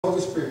Holy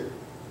Spirit.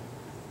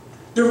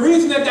 The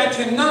reason that that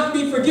cannot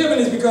be forgiven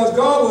is because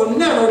God will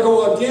never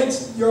go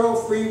against your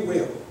free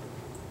will.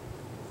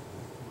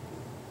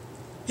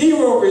 He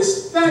will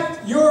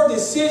respect your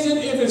decision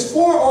if it's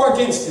for or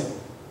against Him.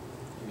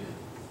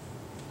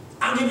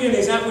 I'll give you an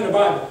example in the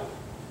Bible.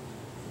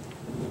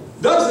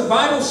 Does the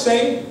Bible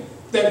say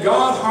that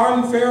God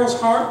hardened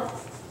Pharaoh's heart,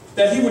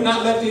 that he would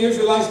not let the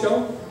Israelites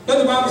go? Does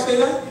the Bible say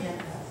that?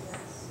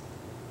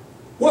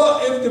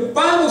 Well, if the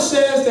Bible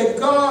says that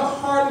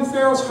God hardened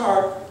Pharaoh's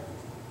heart,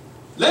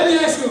 let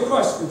me ask you a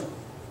question.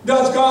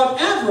 Does God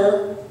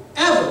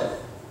ever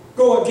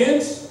go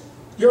against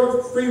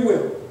your free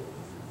will?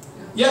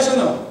 Yes or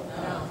no?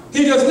 No.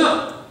 He does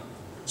not.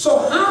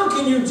 So how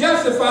can you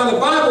justify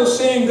the Bible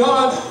saying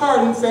God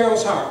hardened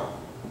Pharaoh's heart?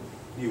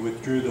 He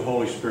withdrew the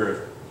Holy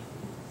Spirit.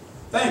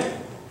 Thank you.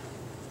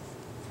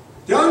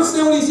 Do you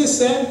understand what he just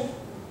said?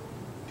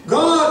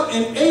 God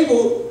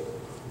enabled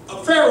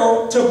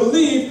Pharaoh to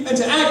believe and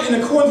to act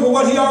in accordance with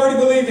what he already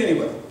believed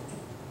anyway.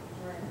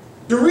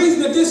 The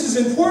reason that this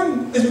is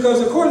important is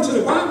because according to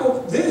the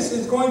Bible, this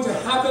is going to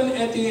happen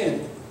at the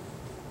end.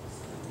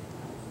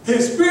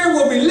 His spirit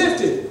will be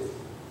lifted,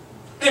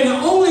 and the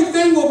only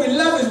thing will be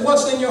left is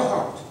what's in your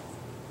heart.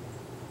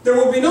 There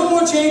will be no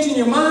more change in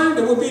your mind.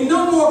 There will be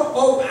no more,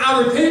 oh,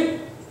 I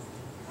repent.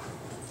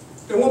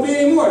 There won't be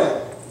any more of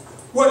that.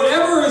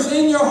 Whatever is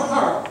in your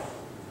heart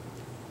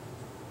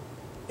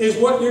is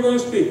what you're going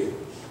to speak.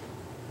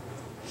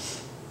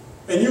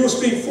 And you will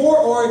speak for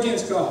or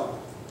against God.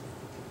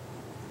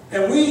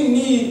 And we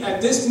need,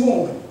 at this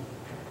moment,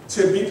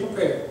 to be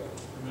prepared.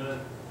 Amen.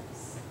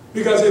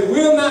 Because it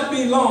will not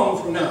be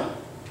long from now.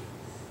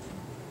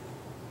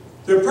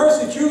 The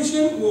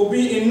persecution will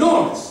be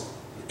enormous.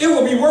 It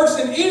will be worse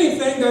than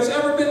anything that's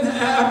ever been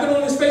happened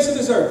on the face of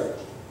this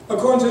earth,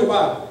 according to the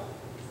Bible.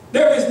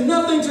 There is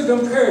nothing to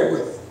compare it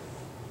with.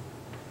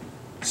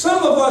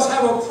 Some of us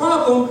have a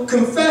problem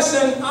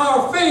confessing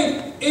our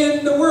faith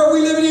in the world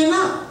we live in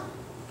now.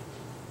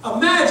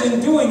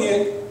 Imagine doing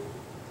it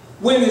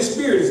when the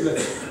Spirit is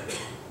lifted.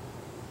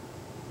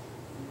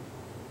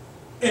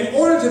 In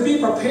order to be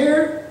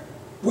prepared,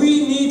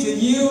 we need to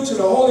yield to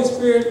the Holy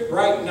Spirit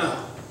right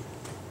now.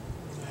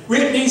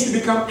 It needs to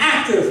become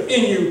active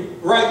in you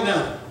right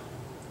now.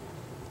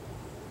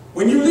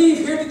 When you leave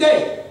here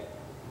today,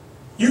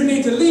 you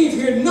need to leave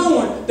here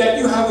knowing that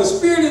you have a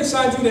spirit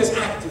inside you that's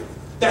active,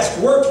 that's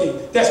working,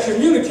 that's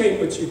communicating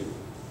with you,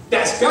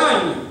 that's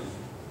guiding you.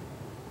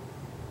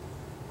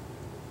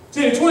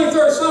 See, the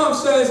 23rd Psalm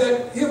says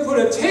that He'll put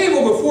a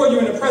table before you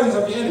in the presence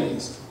of your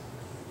enemies.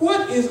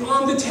 What is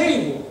on the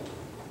table?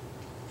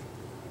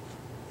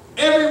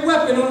 Every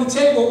weapon on the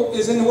table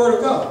is in the Word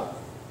of God.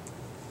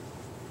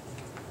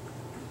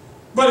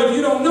 But if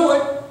you don't know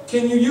it,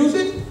 can you use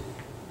it?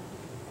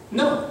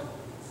 No.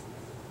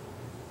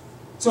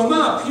 So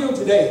my appeal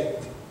today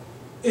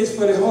is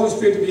for the Holy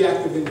Spirit to be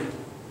active in you.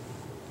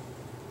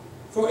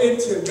 For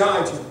it to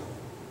guide you.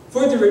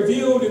 For it to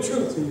reveal the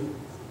truth to you.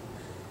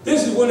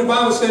 This is when the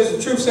Bible says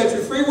the truth sets you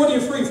free. What are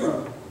you free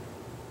from?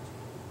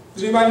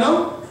 Does anybody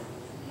know?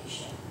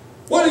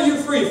 What are you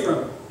free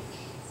from?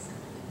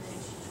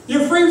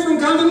 You're free from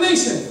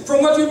condemnation,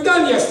 from what you've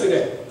done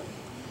yesterday.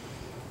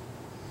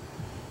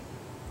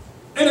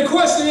 And the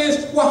question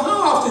is, well, how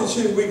often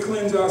should we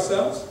cleanse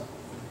ourselves?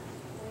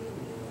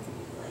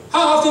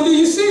 How often do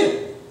you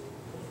sin?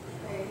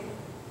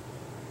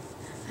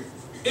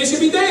 It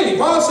should be daily.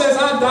 Paul says,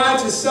 I die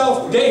to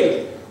self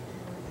daily.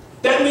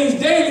 That means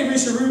daily we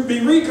should be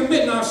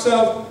recommitting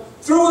ourselves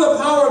through the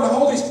power of the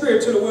Holy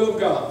Spirit to the will of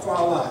God for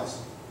our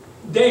lives.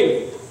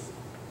 Daily.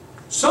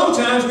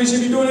 Sometimes we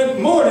should be doing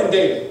it more than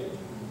daily.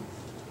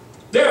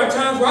 There are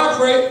times where I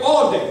pray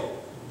all day.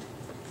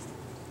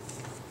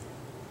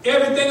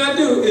 Everything I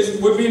do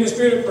would be in the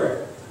spirit of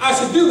prayer. I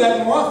should do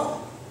that more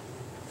often.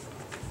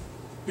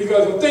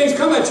 Because when things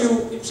come at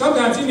you,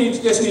 sometimes you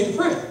just need to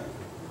pray.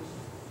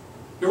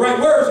 The right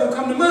words don't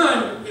come to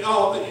mind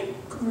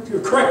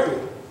correctly.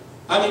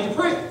 I need to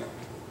pray.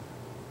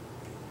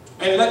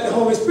 And let the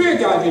Holy Spirit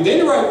guide me. Then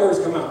the right words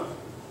come out.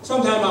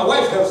 Sometimes my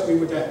wife helps me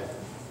with that.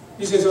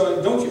 She says,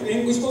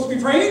 ain't we supposed to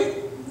be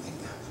praying?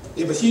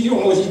 Yeah, but you don't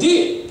know what he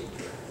did.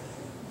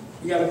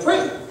 You got to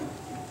pray.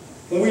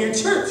 When we're in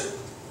church,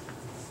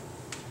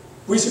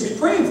 we should be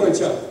praying for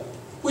each other.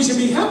 We should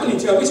be helping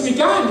each other. We should be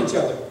guiding each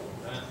other.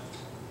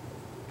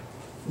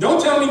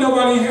 Don't tell me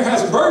nobody in here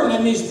has a burden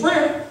that needs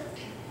prayer.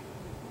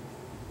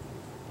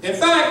 In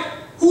fact,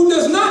 who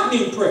does not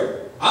need prayer?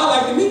 I'd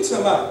like to meet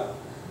somebody.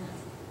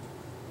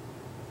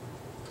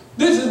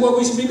 This is what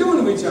we should be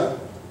doing to each other.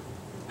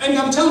 And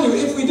I'm telling you,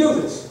 if we do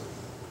this,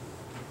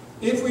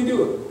 if we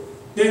do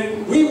it,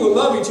 then we will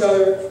love each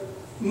other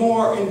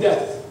more in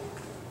depth.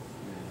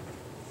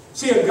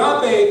 See,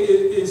 agape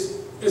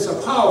is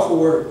a powerful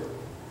word.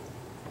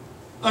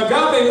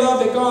 Agape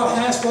love that God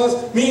has for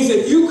us means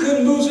that you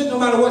couldn't lose it no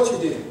matter what you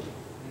did.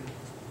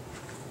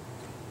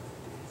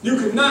 You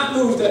could not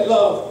lose that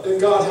love that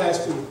God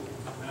has for you.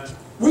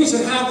 We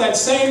should have that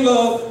same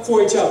love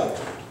for each other.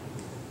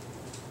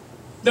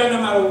 that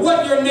no matter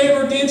what your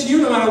neighbor did to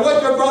you, no matter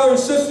what your brother and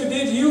sister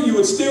did to you, you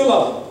would still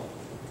love them.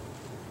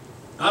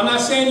 I'm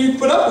not saying you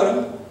put up with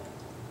them.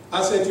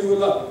 I said you would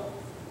love them.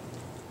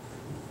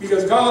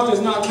 Because God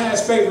does not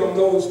cast favor on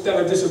those that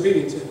are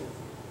disobedient to Him.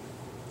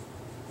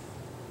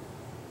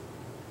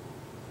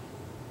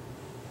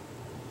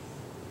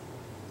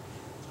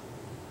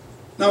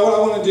 Now what I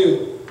want to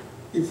do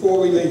before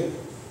we leave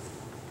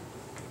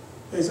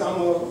is I'm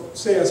going to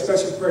say a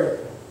special prayer.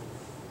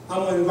 I'm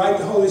going to invite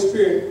the Holy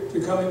Spirit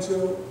to come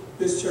into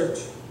this church,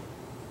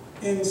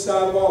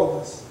 inside of all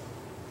of us.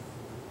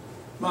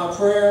 My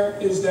prayer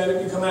is that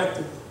it become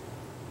active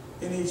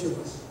in each of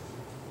us.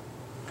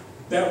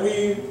 That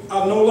we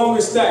are no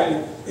longer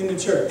stagnant in the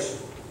church.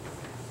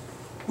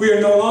 We are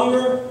no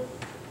longer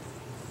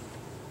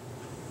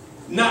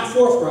not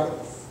forthright.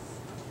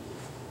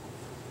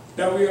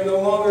 That we are no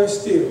longer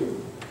still.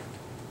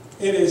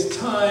 It is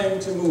time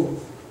to move.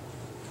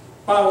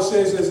 The Bible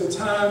says there's a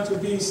time to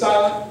be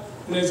silent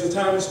and there's a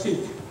time to speak.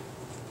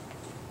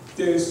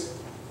 There's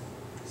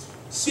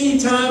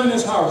seed time and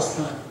there's harvest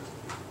time.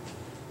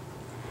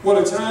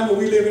 Well, the time that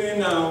we're living in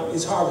now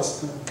is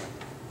harvest time.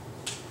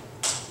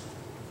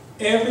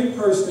 Every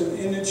person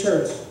in the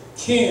church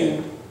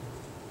can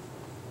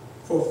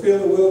fulfill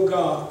the will of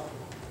God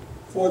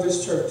for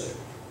this church.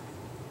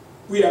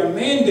 We are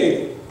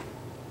mandated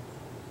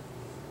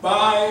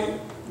by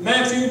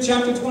Matthew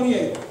chapter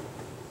 28,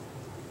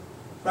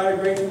 by the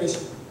Great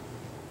Commission.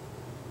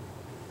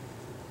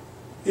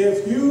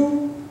 If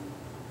you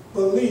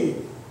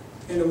believe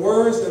in the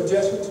words that have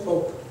just been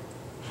spoken,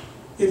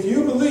 if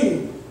you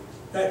believe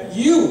that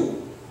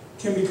you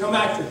can become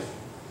active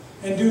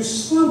and do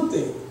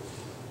something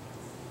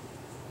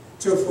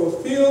to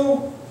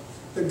fulfill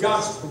the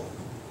gospel,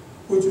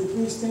 would you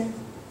please stand?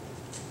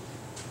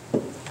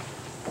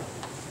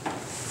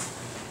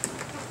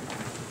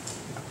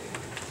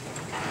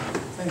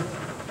 Thank you.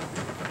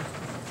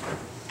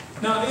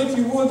 Now, if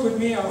you would with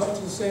me, I want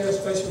to say a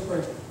special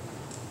prayer.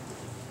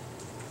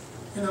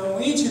 And I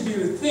want each of you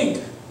to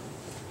think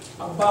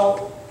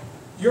about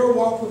your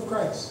walk with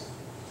Christ,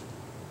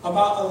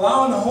 about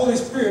allowing the Holy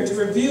Spirit to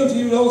reveal to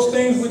you those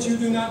things which you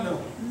do not know.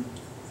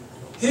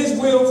 His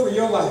will for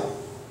your life.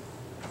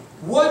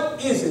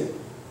 What is it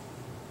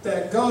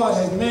that God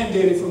has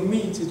mandated for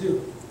me to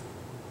do?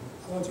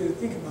 I want you to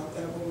think about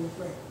that when we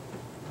pray.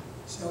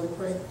 Shall we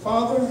pray?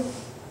 Father,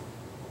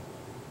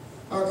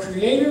 our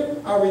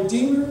Creator, our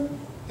Redeemer,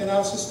 and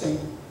our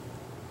Sustainer,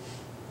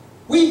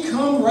 we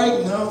come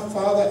right now,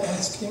 Father,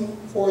 asking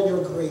for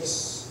your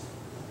grace,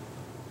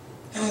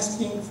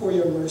 asking for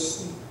your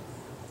mercy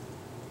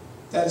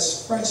that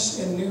is fresh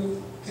and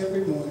new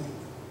every morning.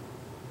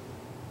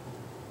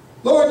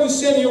 Lord, you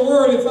said in your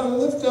word, if I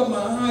lift up my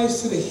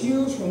eyes to the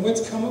hills from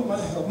which cometh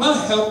my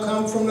help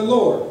comes from the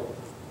Lord,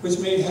 which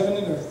made heaven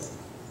and earth.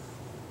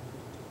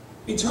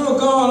 Eternal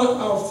God,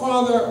 our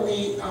Father,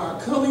 we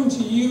are coming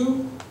to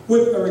you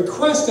with a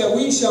request that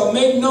we shall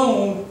make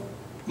known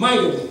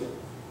mightily.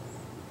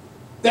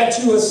 That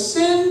you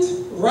ascend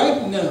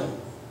right now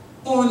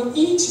on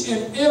each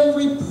and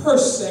every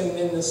person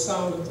in the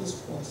sound of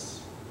this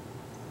voice.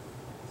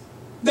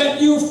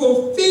 That you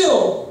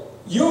fulfill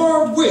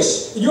your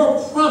wish,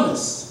 your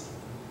promise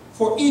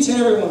for each and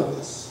every one of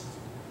us.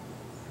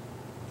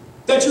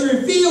 That you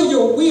reveal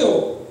your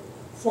will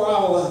for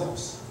our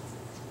lives.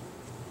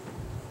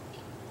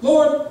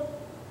 Lord,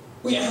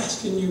 we're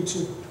asking you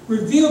to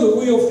reveal the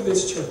will for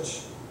this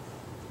church.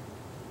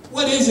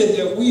 What is it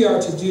that we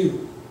are to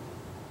do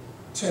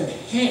to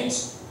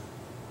enhance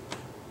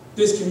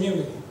this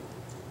community,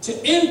 to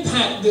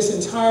impact this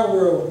entire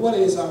world? What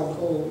is our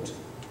goal?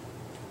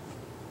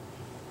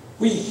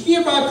 We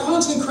hereby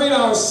consecrate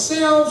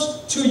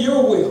ourselves to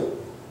your will.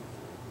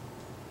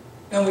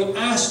 And we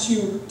ask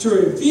you to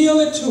reveal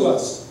it to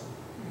us,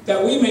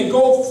 that we may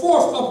go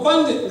forth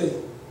abundantly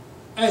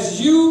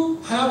as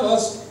you have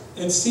us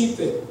and see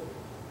fit.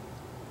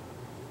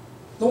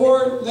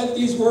 Lord, let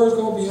these words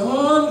go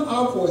beyond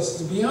our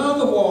voices, beyond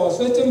the walls.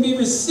 Let them be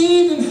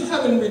received in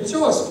heaven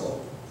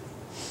rejoiceful,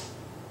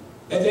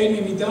 that they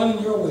may be done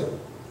in your will.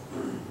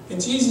 In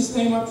Jesus'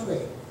 name I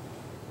pray.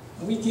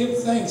 And we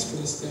give thanks for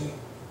this day.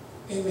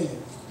 Amen.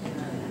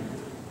 Amen.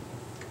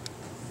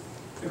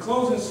 The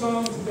closing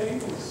song today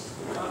is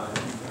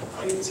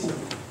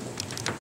 5:18.